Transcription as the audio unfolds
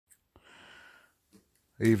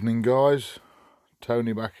Evening guys,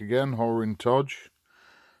 Tony back again, horror in Todge.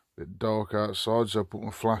 Bit dark outside, so I put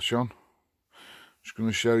my flash on. Just going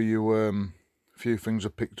to show you a few things I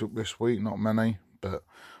picked up this week, not many, but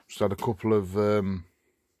just had a couple of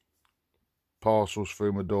parcels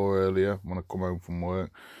through my door earlier when I come home from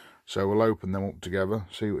work. So we'll open them up together,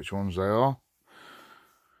 see which ones they are.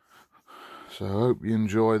 So I hope you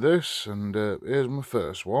enjoy this, and here's my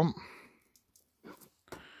first one.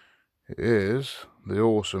 It is the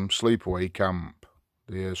awesome Sleepaway Camp,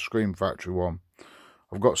 the Scream Factory one.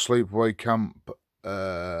 I've got Sleepaway Camp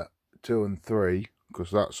 2 and 3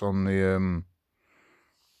 because that's on the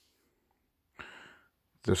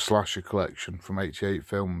slasher collection from 88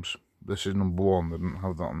 films. This is number 1. They didn't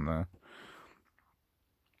have that on there.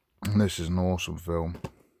 And this is an awesome film.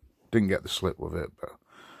 Didn't get the slip with it, but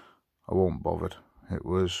I wasn't bothered. It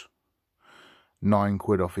was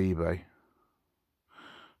 £9 off eBay.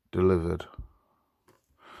 Delivered.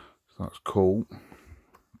 So that's cool.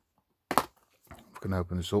 If I can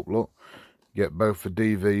open this up, look. Get both the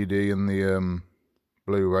DVD and the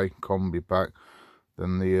Blu-ray combi pack.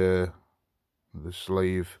 Then the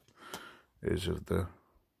sleeve is of the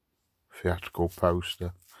theatrical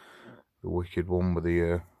poster. The wicked one with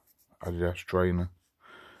the Adidas trainer.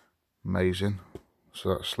 Amazing.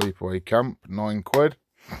 So that's Sleepaway Camp, £9.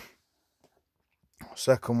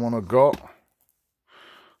 Second one I got,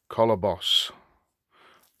 Collar Boss.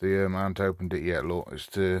 I haven't opened it yet, look. It's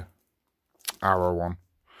the Arrow one.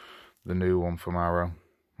 The new one from Arrow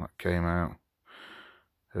that came out.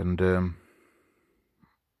 And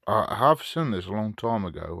I have seen this a long time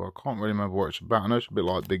ago. I can't really remember what it's about. I know it's a bit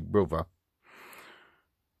like Big Brother.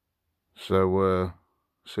 So,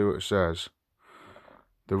 see what it says.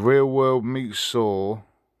 The real world meets Saw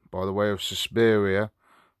by the way of Suspiria,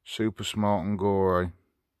 super smart and gory.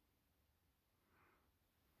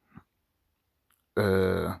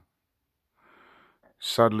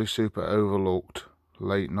 Sadly super overlooked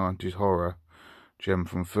late 90s horror gem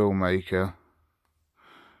from filmmaker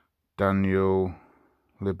Daniel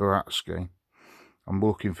Liberatsky. I'm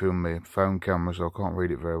looking through my phone camera, so I can't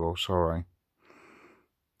read it very well, sorry.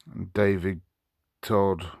 David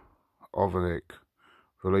Todd Overnick,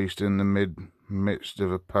 released in the midst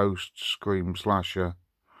of a post-Scream slasher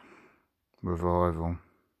revival.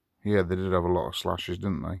 Yeah, they did have a lot of slashers,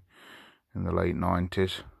 didn't they, in the late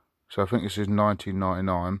 90s. So I think this is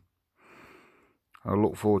 1999. I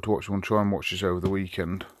look forward to watching one. Try and watch this over the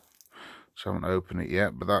weekend. So I haven't opened it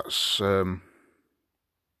yet, but that's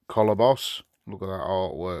Collar Boss. Look at that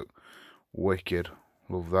artwork. Wicked.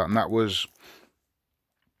 Love that. And that was,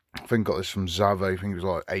 I think I got this from Zave. I think it was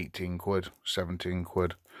like £18,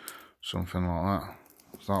 £17, something like that.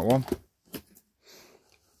 That's that one.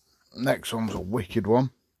 Next one's a wicked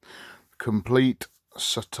one. Complete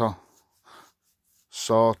Satana.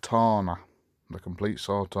 The Complete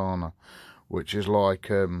Satana, which is like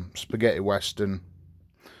spaghetti western,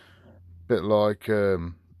 bit like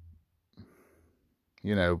you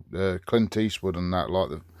know, Clint Eastwood and that, like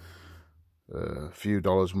the few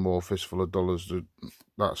dollars more, fistful of dollars,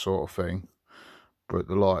 that sort of thing. But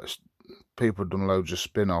the likes, people have done loads of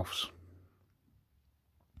spin-offs.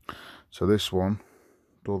 So this one,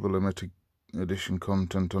 with all the limited edition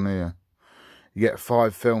content on here, you get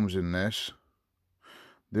 5 films in this.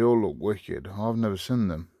 They all look wicked. I've never seen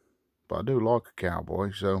them, but I do like a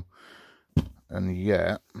cowboy. So, and you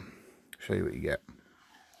get, show you what you get.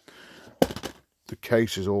 The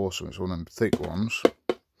case is awesome. It's one of them thick ones.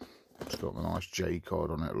 It's got a nice J card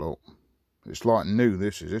on it. Look, it's like new.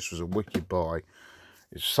 This was a wicked buy.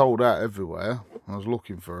 It's sold out everywhere. I was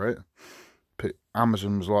looking for it.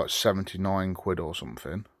 Amazon was like £79 or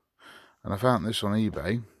something, and I found this on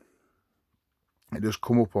eBay. It just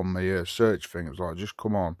come up on my search thing. It was like, just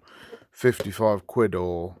come on, £55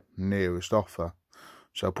 or nearest offer.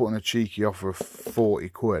 So I put in a cheeky offer of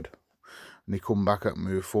 £40, and he come back at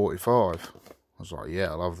me with 45. I was like, yeah,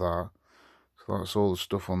 I'll have that. So that's all the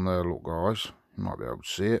stuff on there. Look, guys, you might be able to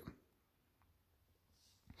see it.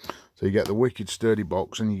 So you get the wicked sturdy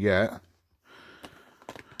box, and you get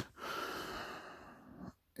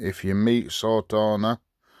If You Meet Satana,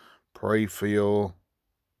 Pray for Your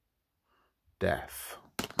Death,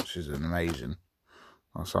 which is amazing.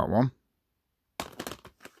 That's that one.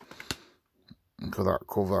 Look at that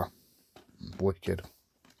cover. Wicked.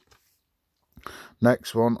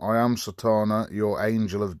 Next one, I Am Satana, Your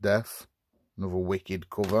Angel of Death. Another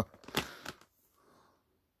wicked cover.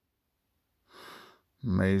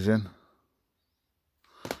 Amazing.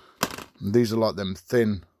 And these are like them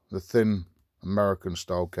thin American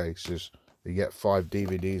style cases. You get 5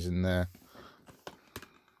 DVDs in there.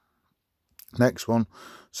 Next one,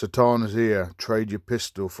 Satana's here. Trade your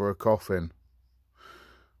pistol for a coffin.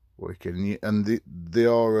 Wicked. And they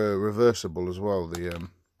are reversible as well. The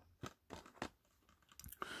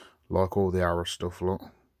like all the arrow stuff, look.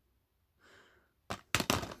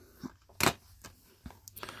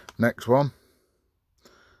 Next one.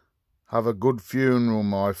 Have a good funeral,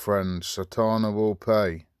 my friend. Satana will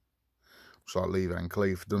pay. Looks like Lee Van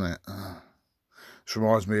Cleef, doesn't it? This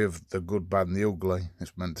reminds me of The Good, Bad and the Ugly,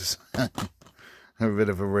 it's meant to say. A bit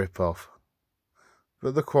of a rip-off.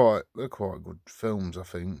 But they're quite good films, I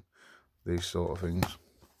think. These sort of things.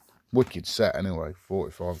 Wicked set anyway,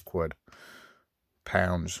 45 quid.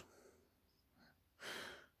 Pounds.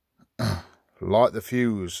 Light the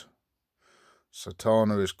fuse.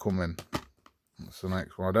 Satana is coming. That's the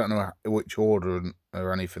next one. I don't know which order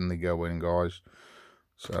or anything they go in, guys.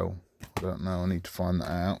 So, I don't know. I need to find that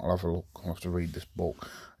out. I'll have a look. I'll have to read this book.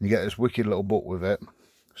 And you get this wicked little book with it.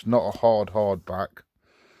 It's not a hardback,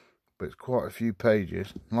 but it's quite a few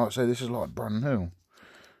pages. And like I say, this is like brand new.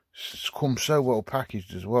 It's come so well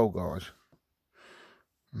packaged as well, guys.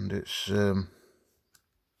 And it's, don't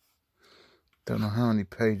know how many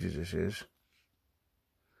pages this is.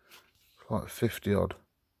 It's like 50 odd.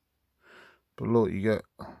 But look, you get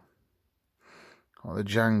like the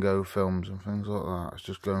Django films and things like that. It's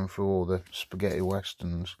just going through all the spaghetti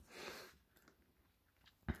westerns.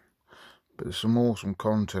 But there's some awesome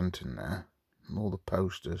content in there. All the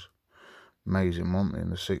posters. Amazing, weren't they, in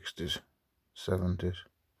the 60s, 70s.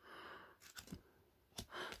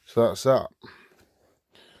 So that's that.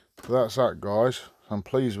 So that's that, guys. I'm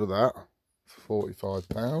pleased with that. For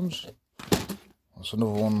 £45. That's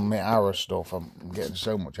another one of my arrow stuff. I'm getting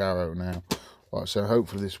so much arrow now. Like, so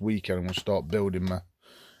hopefully this weekend I'm going to start building my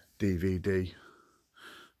DVD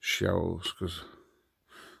shelves, because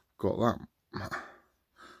I've got that.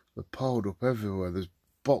 They're piled up everywhere. There's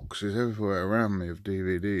boxes everywhere around me of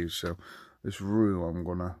DVDs. So this room I'm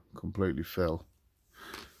going to completely fill.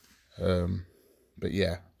 But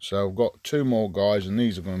yeah, so I've got two more, guys, and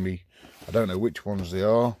these are going to be, I don't know which ones they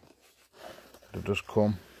are. They'll just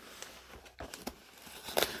come.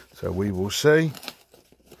 So we will see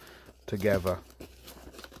together.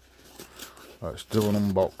 Let's do an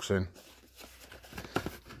unboxing.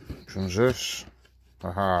 Which one's this?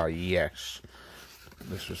 Aha, yes.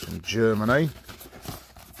 This was from Germany.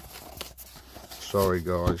 Sorry,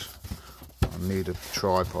 guys. I need a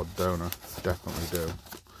tripod, don't I? Definitely do.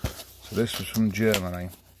 So this was from Germany.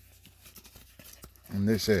 And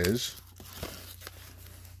this is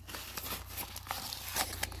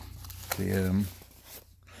the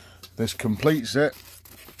this completes it.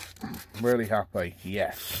 Really happy.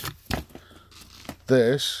 Yes.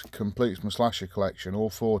 This completes my slasher collection, all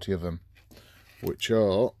 40 of them, which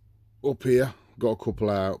are up here. Got a couple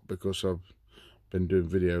out because I've been doing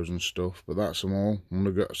videos and stuff, but that's them all. I'm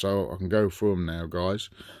gonna go, so I can go through them now, guys.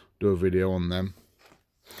 Do a video on them.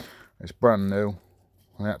 It's brand new.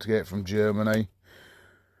 I had to get it from Germany.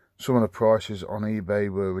 Some of the prices on eBay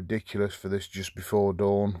were ridiculous for this just before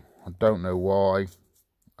dawn. I don't know why.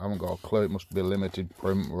 I haven't got a clue. It must be a limited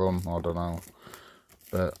print run. I don't know.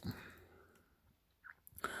 But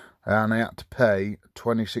and I had to pay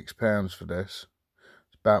 £26 for this.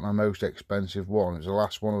 It's about my most expensive one. It's the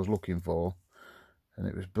last one I was looking for, and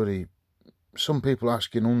it was bloody. Some people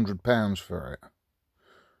asking £100 for it.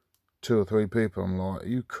 2 or 3 people. I'm like, are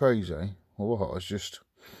you crazy? Or what? It's just.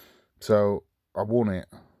 So I won it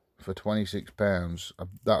for £26.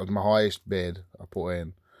 That was my highest bid I put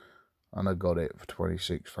in, and I got it for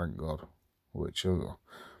 26. Thank God. Which I'm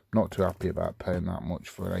not too happy about paying that much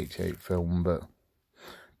for an 88 film, but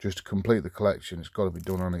just to complete the collection, it's got to be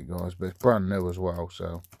done on it, guys. But it's brand new as well,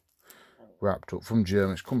 so wrapped up from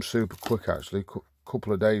Germany. It's come super quick, actually.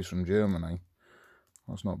 Couple of days from Germany.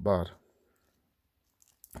 That's not bad.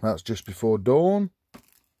 That's just before dawn.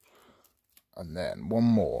 And then one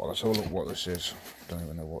more. Let's have a look what this is. Don't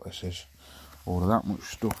even know what this is. Order that much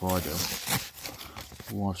stuff I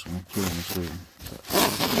do. Wife's going to kill me soon. Let's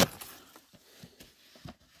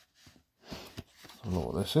have a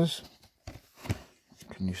look what this is.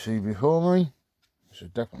 Can you see before me? This is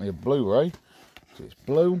definitely a Blu-ray. It's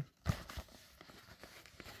blue.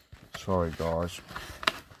 Sorry, guys.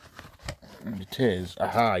 It is.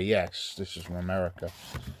 Aha, yes. This is from America.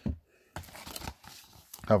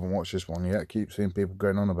 Haven't watched this one yet. Keep seeing people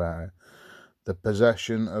going on about it. The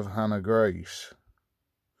Possession of Hannah Grace.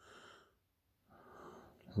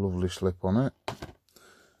 Lovely slip on it.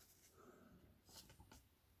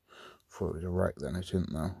 Thought it was a wreck then, it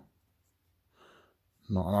isn't though.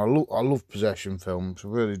 Not, and I love possession films. I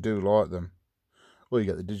really do like them. Well, you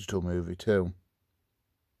get the digital movie too.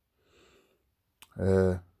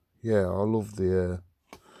 yeah, I love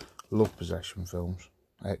love possession films.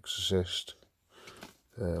 Exorcist.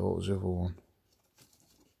 What was the other one?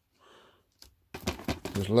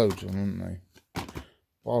 There's loads of them, aren't they?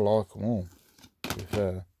 I like them all, to be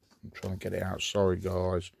fair. I'm trying to get it out. Sorry,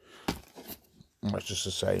 guys. That's just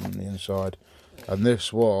the same on the inside. And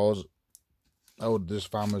this was... Oh, this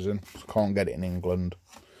for Amazon. Can't get it in England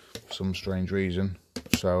for some strange reason.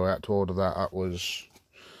 So I had to order that. That was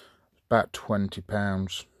about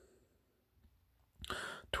 £20.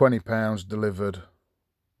 £20 delivered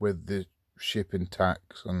with the shipping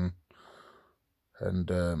tax and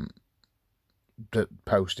the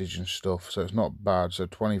postage and stuff, so it's not bad. So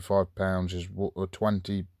 £25 is what, or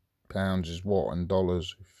 £20 is what in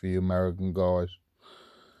dollars for you American guys?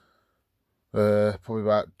 Probably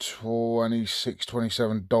about $26,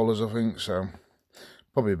 $27, I think. So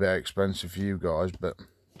probably a bit expensive for you guys, but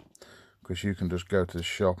because you can just go to the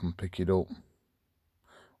shop and pick it up,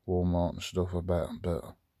 Walmart and stuff, I bet.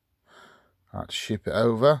 But I had to ship it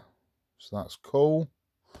over, so that's cool.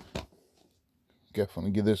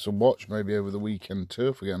 Definitely give this a watch, maybe over the weekend too,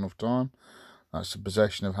 if we get enough time. That's the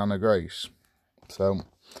Possession of Hannah Grace. So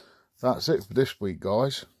that's it for this week,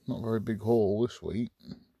 guys. Not a very big haul this week.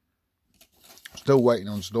 Still waiting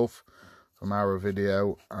on stuff from our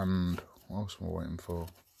video. And what else am I waiting for?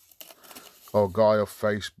 Oh, a guy off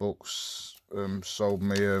Facebook sold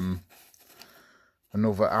me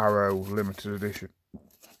another Arrow limited edition,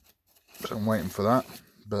 so I'm waiting for that.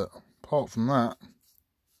 But apart from that,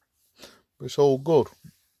 it's all good.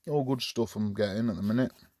 All good stuff I'm getting at the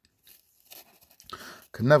minute.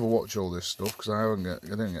 Can never watch all this stuff because I don't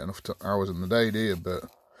get enough hours in the day, do you? But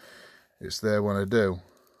it's there when I do.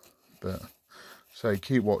 But say,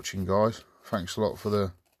 keep watching, guys. Thanks a lot for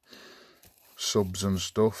the subs and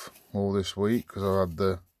stuff all this week, because I had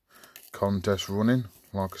the contest running.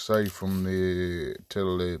 Like I say, from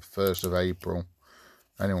till the 1st of April,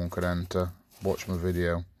 anyone could enter. Watch my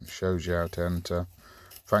video. It shows you how to enter.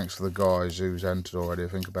 Thanks to the guys who's entered already. I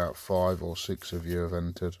think about 5 or 6 of you have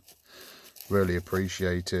entered. Really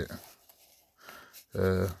appreciate it.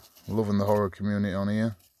 Loving the horror community on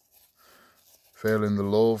here. Feeling the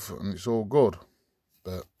love, and it's all good.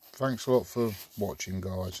 But thanks a lot for watching,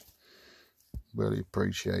 guys. Really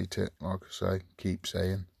appreciate it. Like I say, keep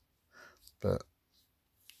saying. But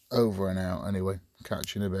over and out anyway.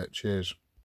 Catch you in a bit. Cheers.